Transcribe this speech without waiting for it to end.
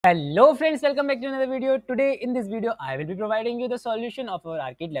Hello friends, welcome back to another video. Today in this video, I will be providing you the solution of our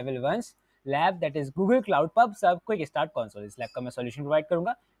Arcade Level 1's lab, that is Google Cloud Pub Sub Quick Start Console. इस lab का मैं solution provide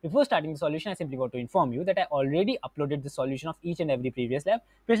करूंगा. Before starting the solution, I simply want to inform you that I already uploaded the solution of each and every previous lab.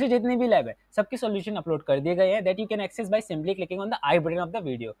 पिछले जितने भी lab है, सबके solution upload कर दिए गए हैं that you can access by simply clicking on the I button of the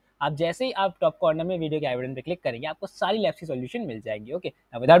video. आप जैसे ही आप top corner में video के I button पे click करेंगे, आपको सारी labs की solution मिल जाएंगी. Okay.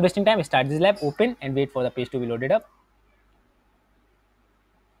 Now without wasting time, start this lab, open and wait for the page to be loaded up.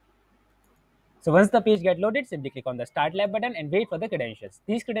 So once the page get loaded, simply click on the Start Lab button and wait for the credentials.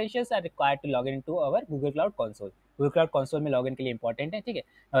 These credentials are required to log into our Google Cloud Console. Google Cloud Console में login के लिए important है, ठीक है?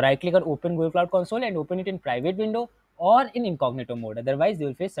 Now right click on Open Google Cloud Console and open it in private window or in incognito mode. Otherwise, you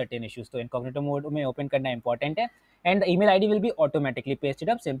will face certain issues. So incognito mode में open करना important है. And the email ID will be automatically pasted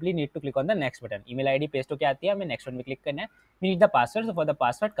up. Simply need to click on the next button. Email ID paste होके आती है, हमें next one में click करना है. We need the password. So for the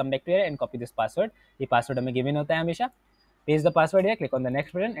password, come back to here and copy this password. ये password हमें given होता है हमेशा. Paste the password here, click on the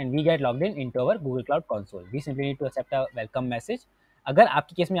next button and we get logged in into our Google Cloud Console. We simply need to accept a welcome message. अगर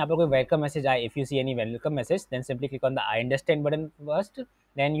आपकी case में यहाँ पर कोई welcome message आए, if you see any welcome message, then simply click on the I understand button first.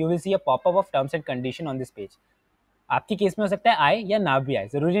 Then you will see a pop-up of terms and condition on this page. आपकी case में हो सकता है आए या ना भी आए,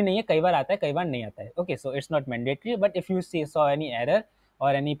 जरूरी नहीं है, कई बार आता है कई बार नहीं आता है. Okay, so it's not mandatory, but if you saw any error or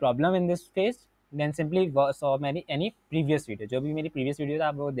any problem in this page, then simply saw any previous video. जो भी मेरी previous video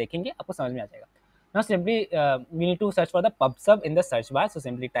आप वो देखेंगे, आपको समझ में आ जाएगा. Now simply we need to search for the pub sub in the search bar. So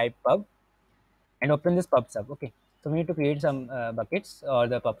simply type pub and open this pub sub. Okay. So we need to create some buckets or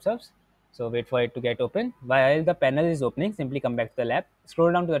the pub subs. So wait for it to get open. While the panel is opening, simply come back to the lab.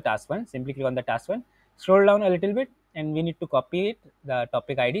 Scroll down to the task one. Simply click on the task one. Scroll down a little bit and we need to copy it, the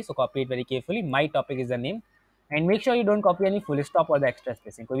topic ID. So copy it very carefully. My topic is the name. And make sure you don't copy any full stop or the extra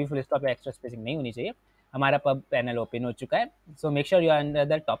spacing. कोई भी full stop या extra spacing नहीं होनी चाहिए. हमारा pub panel open हो चुका है. So make sure you are under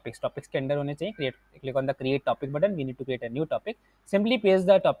the topics के अंदर होने चाहिए. Click on the create topic button. We need to create a new topic. Simply paste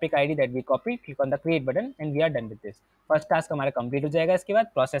the topic ID that we copy. Click on the create button and we are done with this. First task हमारा complete हो जाएगा. इसके बाद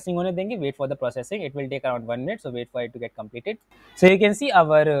processing होने देंगे. Wait for the processing. It will take around 1 minute. So wait for it to get completed. So you can see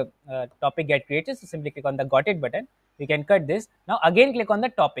our topic get created. So simply click on the got it button. We can cut this. Now again click on the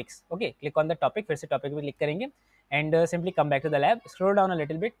topics. Okay, click on the topic. फिर से topic पे click करेंगे and simply come back to the lab. Scroll down a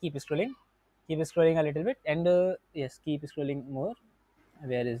little bit. Keep scrolling a little bit and yes, keep scrolling more.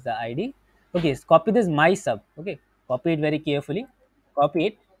 Where is the ID? Okay, copy this my sub. Okay, copy it very carefully. Copy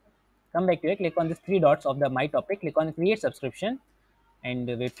it. Come back to it. Click on these three dots of the my topic. Click on create subscription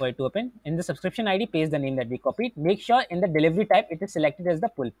and wait for it to open. In the subscription ID, paste the name that we copied. Make sure in the delivery type it is selected as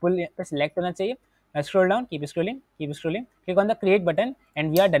the pull. Pull पे select होना चाहिए. Now scroll down, keep scrolling. Click on the create button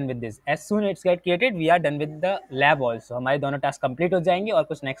and we are done with this. As soon as it's get created, we are done with the lab also. हमारे दोनों task complete हो जाएंगे और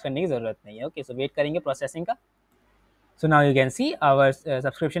कुछ next करने की जरूरत नहीं है. ओके, सो वेट करेंगे प्रोसेसिंग का. So now you can see our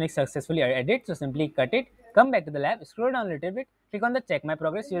subscription is successfully added. So simply cut it, come back to the lab, scroll down a little bit, click on the check my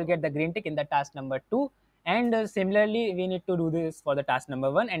progress. You will get the green tick in the task number 2. And similarly, we need to do this for the task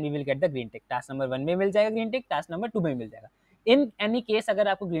number 1 and we will get the green tick. Task number 1 में मिल जाएगा green tick, task number 2 में मिल जाएगा. In any case अगर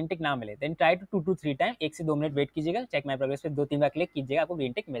आपको green टिक ना मिले then try to 2 to 3 time, 1 से 2 minute wait कीजिएगा. चेक माय प्रोग्रेस पे 2-3 बार क्लिक कीजिएगा, आपको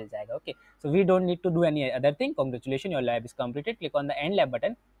ग्रीन टिक मिल जाएगा. Okay, so we don't need to do any other thing. Congratulation, your lab is completed. Click on the end lab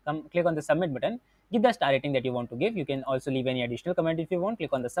button. Click on the submit button. Give the star rating that you want to give. You can also leave any additional comment if you want.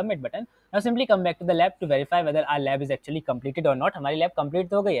 Click on the submit button. Now simply come back to the lab to verify whether our lab is actually completed or not. हमारी lab complete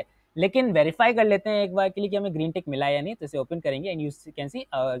तो हो गई है, लेकिन verify कर लेते हैं एक बार के लिए कि हमें ग्रीन टिक मिला या नहीं. तो इसे ओपन करेंगे and you can see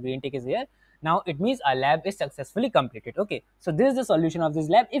green tick is here. Now it means our lab is successfully completed. Okay, so this is the solution of this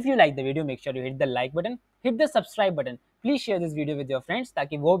lab. If you like the video, make sure you hit the like button, hit the subscribe button. Please share this video with your friends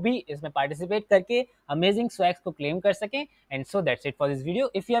ताकि वो भी इसमें participate करके amazing swags को claim कर सकें. And so that's it for this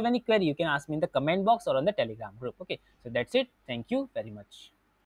video. If you have any query, you can ask me in the comment box or on the Telegram group. Okay, so that's it. Thank you very much.